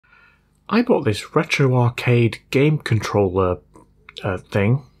I bought this retro arcade game controller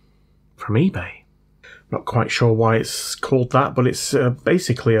thing from eBay. Not quite sure why it's called that, but it's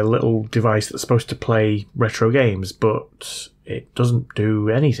basically a little device that's supposed to play retro games, but it doesn't do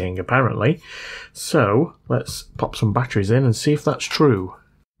anything, apparently. So, let's pop some batteries in and see if that's true.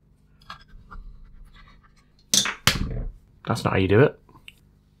 That's not how you do it.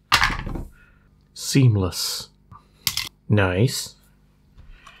 Seamless. Nice.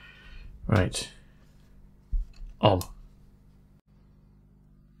 Right. On.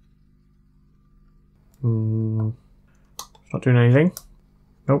 It's not doing anything.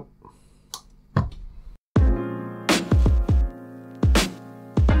 Nope.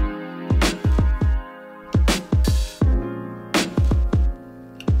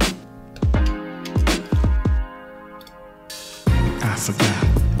 I forgot.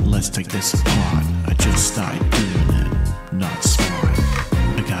 Let's take this apart. I just started doing it. Not smart.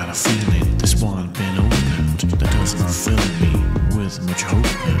 I got a feeling this one been opened. That doesn't fill me with much hope.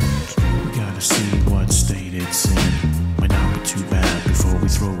 And we gotta see what state it's in. Might not be too bad before we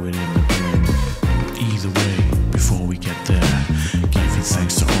throw it in the bin. Either way, before we get there, giving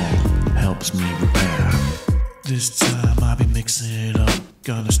thanks to all helps me repair. This time I'll be mixing it up.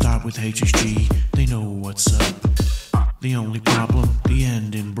 Gonna start with HSG. They know what's up. The only problem, the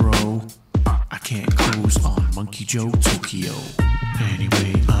ending, bro. I can't close on Monkey Joe Tokyo.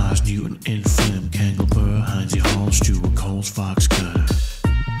 Anyway, Oz, Newton, Inflim, Kangle Burr, Heinzie Hall, Stuart Coles, Fox Cutter,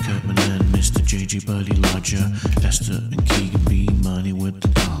 Kurtman and Mr. JJ Buddy Lodger, Esther and Keegan B, Money with the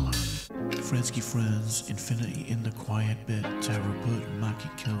dollar. Frensky Friends, Infinity in the quiet bit, Terror Put,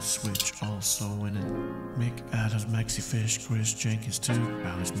 Maki Kill Switch, also in it. Mick Adams, Maxi Fish, Chris Jenkins too,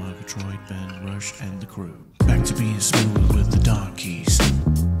 Alice Murgatroyd, Ben Rush and the crew. Back to being smooth with the donkeys.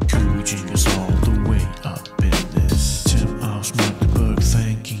 Cool jingles all the way up in this. Tim Oss, Magdeburg,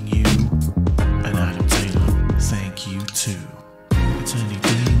 thanking you. And Adam Taylor, thank you too. It's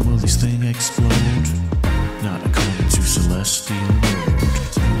anything, will this thing explode? Not according to Celestial Road.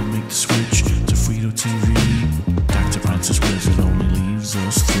 Time to make the switch to Frito TV. Dr. Francis Wizard only leaves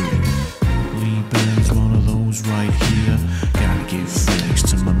us three. Lee Ben's one of those right here. Gotta give thanks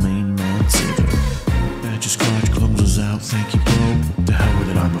to my main man Titter. Badger Scotch closes out, thank you bro. The hell with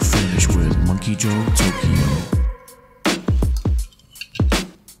it, I'ma finish with Monkey Joe Tokyo.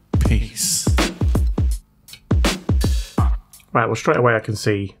 Peace. Right, well straight away I can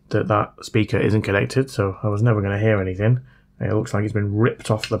see that that speaker isn't connected, so I was never going to hear anything. It looks like it's been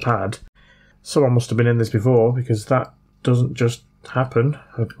ripped off the pad. Someone must have been in this before, because that doesn't just happen.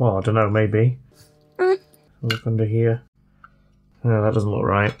 Well, I don't know, maybe. Look under here. No, that doesn't look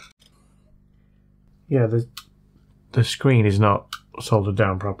right. Yeah, the screen is not soldered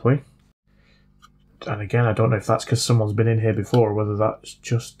down properly. And again, I don't know if that's because someone's been in here before, or whether that's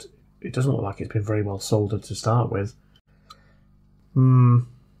just... It doesn't look like it's been very well soldered to start with.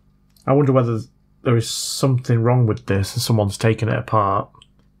 I wonder whether there is something wrong with this and someone's taken it apart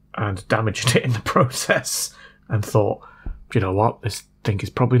and damaged it in the process and thought, do you know what, this thing is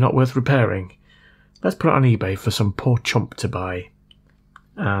probably not worth repairing. Let's put it on eBay for some poor chump to buy.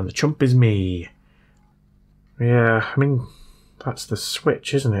 And the chump is me. Yeah, I mean, that's the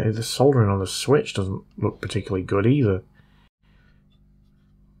switch, isn't it? The soldering on the switch doesn't look particularly good either.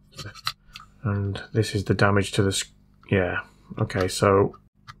 And this is the damage to the... Yeah. Okay, so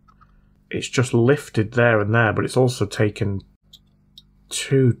it's just lifted there and there, but it's also taken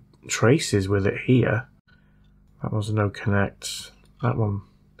two traces with it here. That was no connect. That one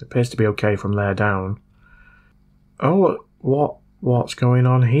appears to be okay from there down. Oh, what's going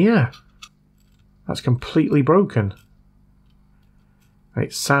on here? That's completely broken.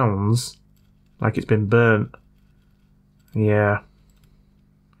 It sounds like it's been burnt. Yeah.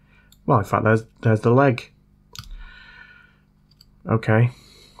 Well, in fact, there's the leg. Okay,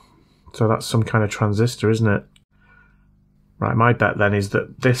 so that's some kind of transistor, isn't it? Right, my bet then is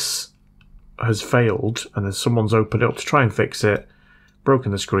that this has failed and then someone's opened it up to try and fix it,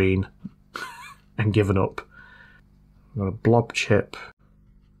 broken the screen, and given up. Got a blob chip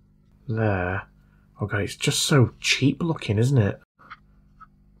there. Okay, it's just so cheap looking, isn't it?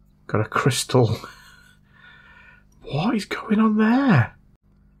 Got a crystal. What is going on there?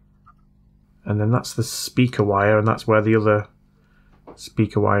 And then that's the speaker wire, and that's where the other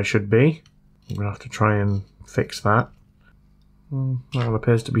speaker wire should be. I'm going to have to try and fix that. That one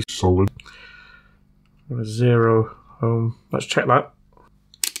appears to be solid. Got a 0 ohm. Let's check that.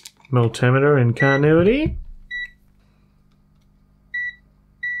 Multimeter in continuity.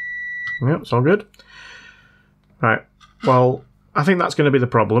 Yep, it's all good. Right, well, I think that's going to be the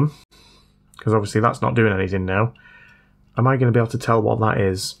problem, because obviously that's not doing anything now. Am I going to be able to tell what that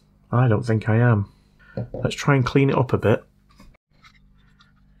is I don't think I am. Let's try and clean it up a bit.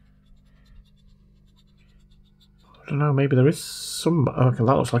 I don't know, maybe there is some... Okay,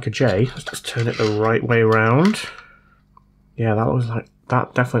 that looks like a J. Let's just turn it the right way around. Yeah,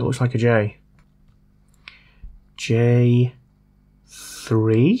 that definitely looks like a J. J3?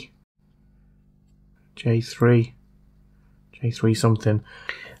 J3 something.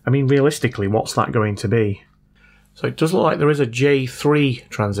 I mean, realistically, what's that going to be? So it does look like there is a J3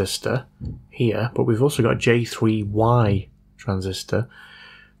 transistor here, but we've also got a J3Y transistor,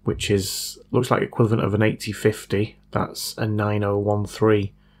 which looks like equivalent of an 8050. That's a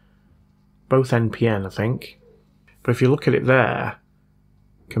 9013. Both NPN, I think. But if you look at it there,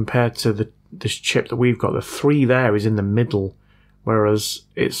 compared to this chip that we've got, the 3 there is in the middle, whereas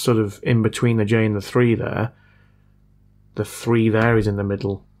it's sort of in between the J and the 3 there. The 3 there is in the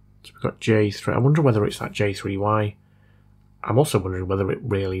middle. So we've got J3. I wonder whether it's that J3Y. I'm also wondering whether it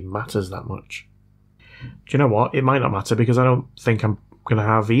really matters that much. Do you know what? It might not matter because I don't think I'm going to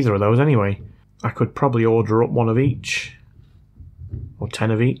have either of those anyway. I could probably order up one of each. Or 10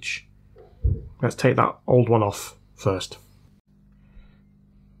 of each. Let's take that old one off first.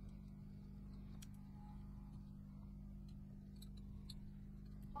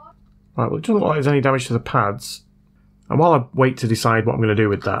 Right, well, it doesn't look like there's any damage to the pads. And while I wait to decide what I'm going to do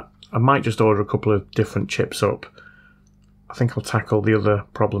with that, I might just order a couple of different chips up. I think I'll tackle the other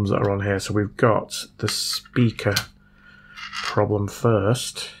problems that are on here. So we've got the speaker problem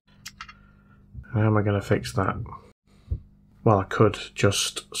first. How am I going to fix that? Well, I could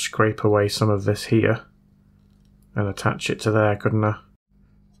just scrape away some of this here and attach it to there, couldn't I?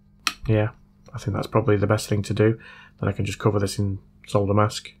 Yeah, I think that's probably the best thing to do. Then I can just cover this in solder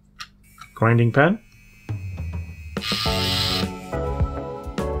mask. Grinding pen.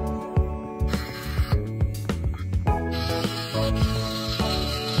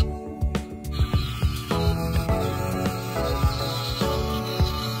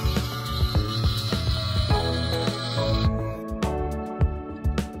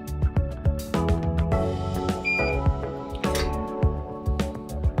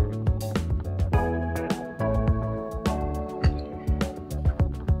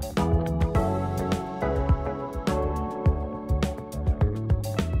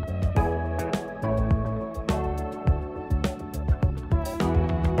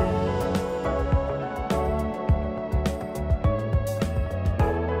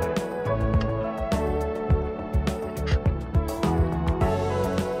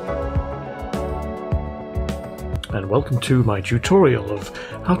 And welcome to my tutorial of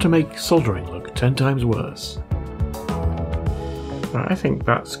how to make soldering look 10 times worse. Right, I think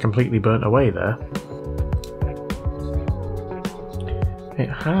that's completely burnt away there. It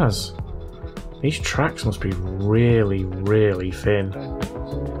has. These tracks must be really, really thin.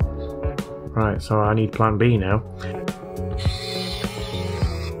 Right, so I need plan B now.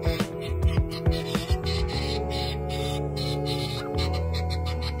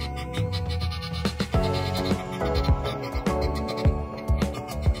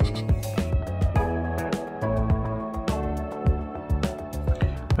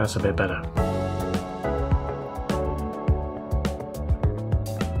 That's a bit better.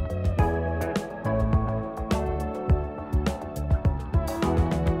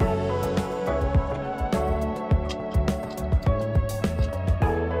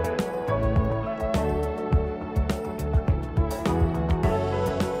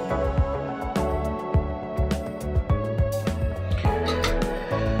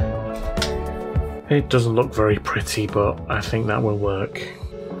 It doesn't look very pretty, but I think that will work.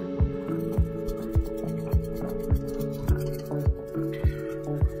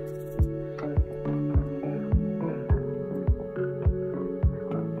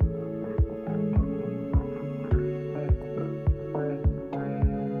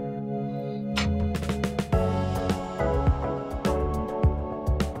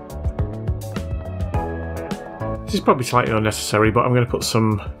 This is probably slightly unnecessary, but I'm going to put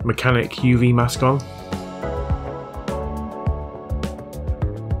some mechanic UV mask on.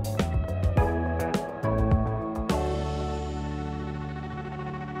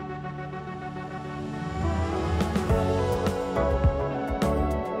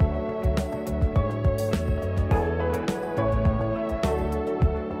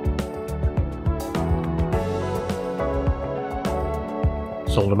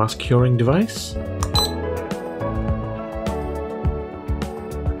 Solder mask curing device.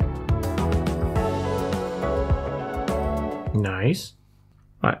 Nice.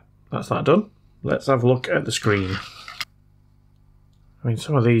 Right, that's that done. Let's have a look at the screen. I mean,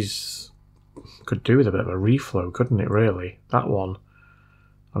 some of these could do with a bit of a reflow, couldn't it, really? That one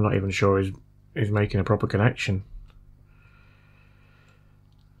I'm not even sure he's making a proper connection.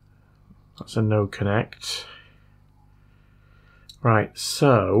 That's a no connect. Right,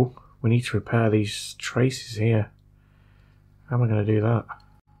 so we need to repair these traces here. How am I going to do that?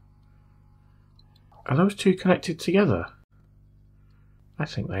 Are those two connected together? I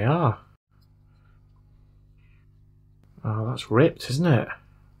think they are. Oh, that's ripped, isn't it?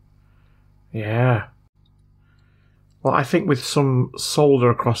 Yeah. Well, I think with some solder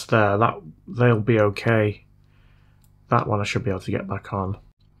across there, they'll be okay. That one I should be able to get back on.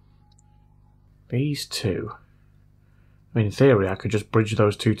 These two. I mean, in theory, I could just bridge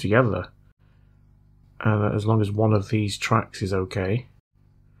those two together. And as long as one of these tracks is okay.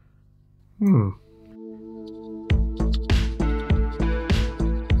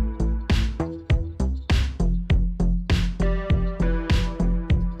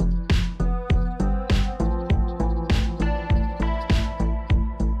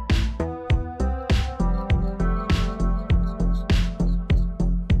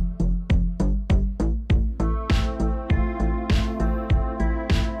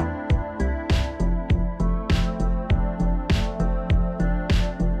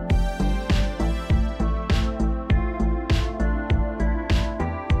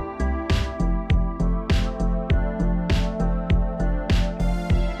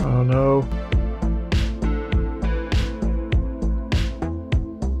 Oh no.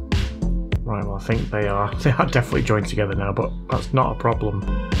 Right, well I think they are definitely joined together now, but that's not a problem.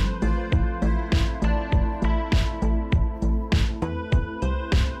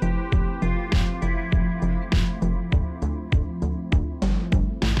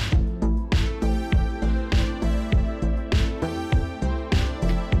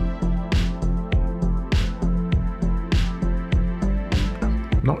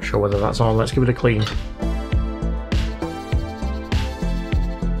 Not sure whether that's on. Let's give it a clean.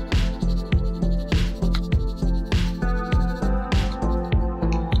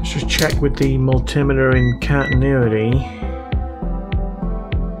 Let's just check with the multimeter in continuity.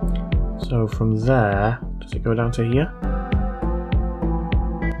 So from there, does it go down to here?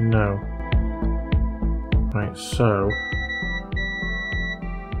 No. Right, so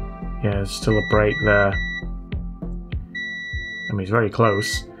yeah, there's still a break there. I mean, it's very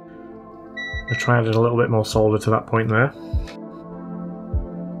close. I'll try adding a little bit more solder to that point there.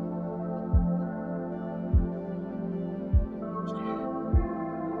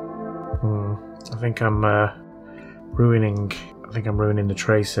 I think I'm ruining the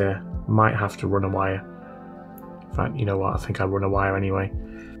trace here. Might have to run a wire. In fact, you know what? I think I'll run a wire anyway.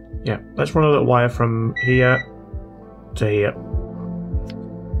 Yeah, let's run a little wire from here to here.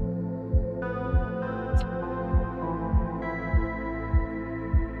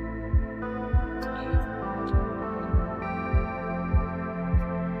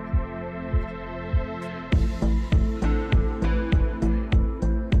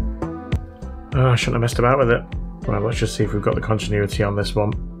 Oh, I shouldn't have messed about with it. Right, let's just see if we've got the continuity on this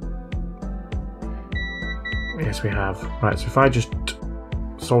one. Yes, we have. Right, so if I just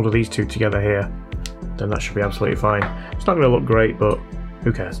solder these two together here, then that should be absolutely fine. It's not going to look great, but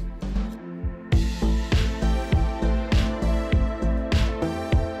who cares?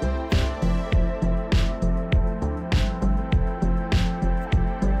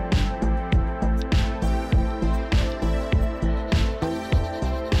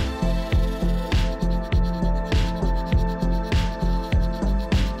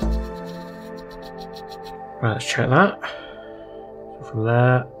 Right, let's check that. So from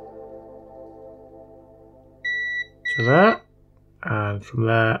there to there, and from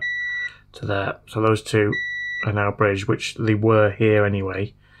there to there. So those two are now bridged, which they were here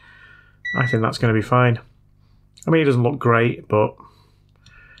anyway. I think that's going to be fine. I mean, it doesn't look great, but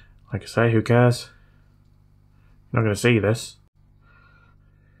like I say, who cares? You're not going to see this.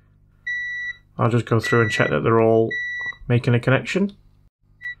 I'll just go through and check that they're all making a connection.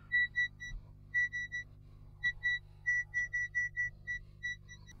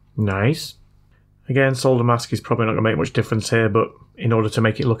 Nice. Again, solder mask is probably not going to make much difference here, but in order to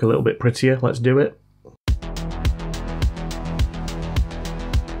make it look a little bit prettier, let's do it.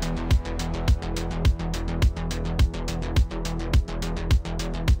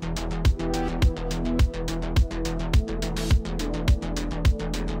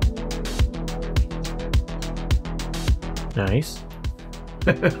 Nice.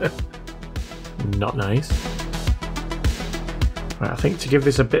 Not nice. Right, I think to give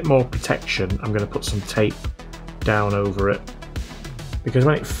this a bit more protection, I'm going to put some tape down over it. Because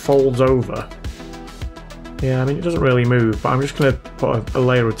when it folds over, yeah, I mean, it doesn't really move, but I'm just going to put a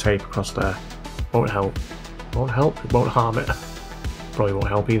layer of tape across there. Won't help. Won't help, it won't harm it. Probably won't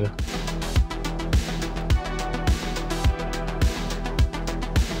help either.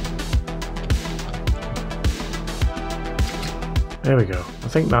 There we go. I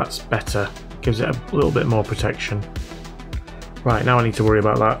think that's better. Gives it a little bit more protection. Right, now I need to worry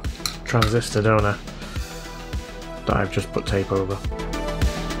about that transistor, don't I? That I've just put tape over.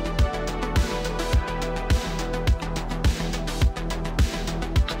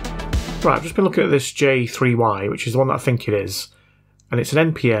 Right, I've just been looking at this J3Y, which is the one that I think it is. And it's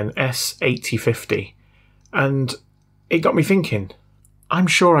an NPN S8050. And it got me thinking, I'm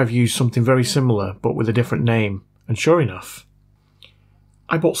sure I've used something very similar, but with a different name. And sure enough,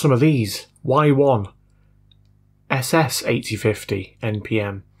 I bought some of these. Y1 SS8050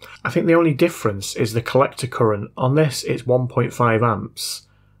 NPN. I think the only difference is the collector current. On this it's 1.5 amps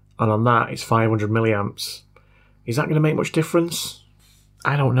and on that it's 500 milliamps. Is that going to make much difference?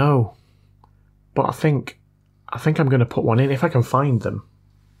 I don't know. But I think I'm going to put one in if I can find them.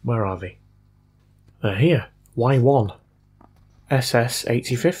 Where are they? They're here. Y1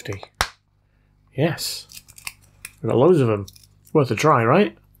 SS8050. Yes. We've got loads of them. Worth a try,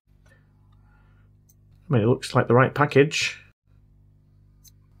 right? I mean, it looks like the right package.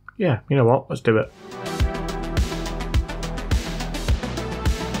 Yeah, you know what? Let's do it.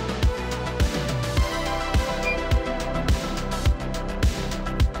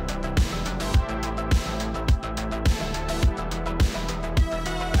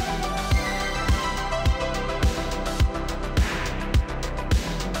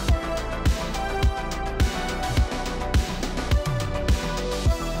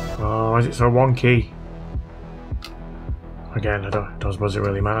 Oh, why is it so wonky? Again, I don't suppose it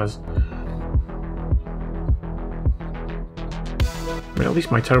really matters. I mean, at least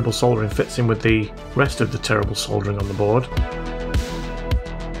my terrible soldering fits in with the rest of the terrible soldering on the board.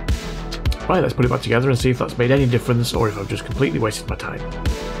 Right, let's put it back together and see if that's made any difference or if I've just completely wasted my time.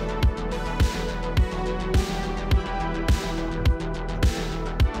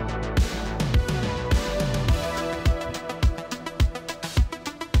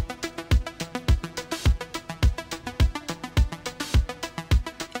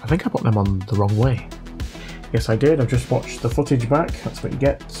 I think I put them on the wrong way. Yes, I did. I've just watched the footage back. That's what you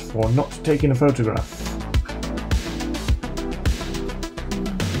get for not taking a photograph.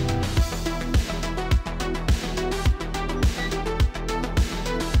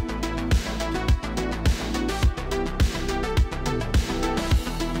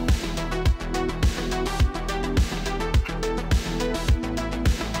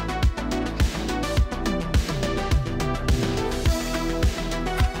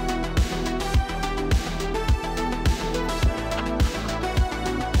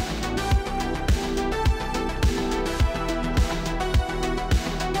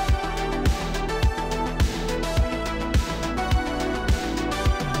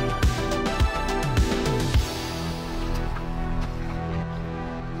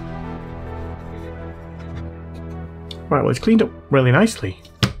 Right, well, it's cleaned up really nicely.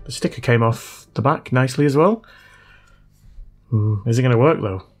 The sticker came off the back nicely as well. Is it going to work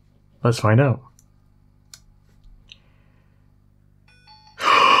though? Let's find out.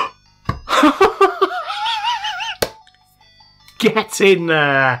 Get in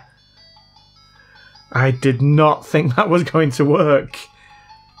there! I did not think that was going to work.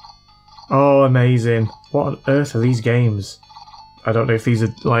 Oh, amazing. What on earth are these games? I don't know if these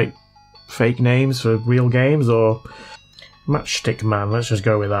are like fake names for real games or... Matchstick Man, let's just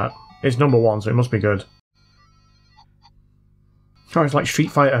go with that. It's number 1, so it must be good. Oh, it's like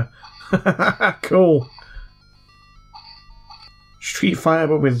Street Fighter. Cool. Street Fighter,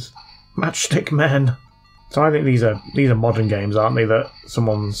 but with Matchstick Men. So I think these are modern games, aren't they, that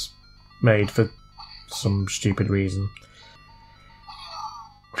someone's made for some stupid reason.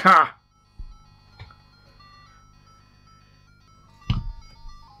 Ha!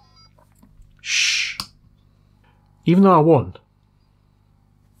 Shh. Even though I won,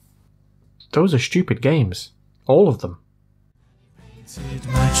 those are stupid games. All of them.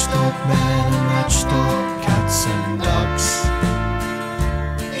 Matched up men and matched up cats and dogs.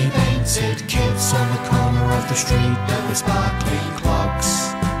 He painted kids on the corner of the street that were sparkling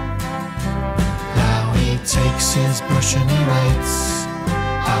clogs. Now he takes his brush and he waits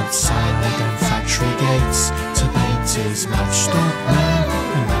outside Lego factory gates to paint his matched up men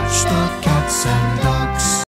and matched up cats and dogs.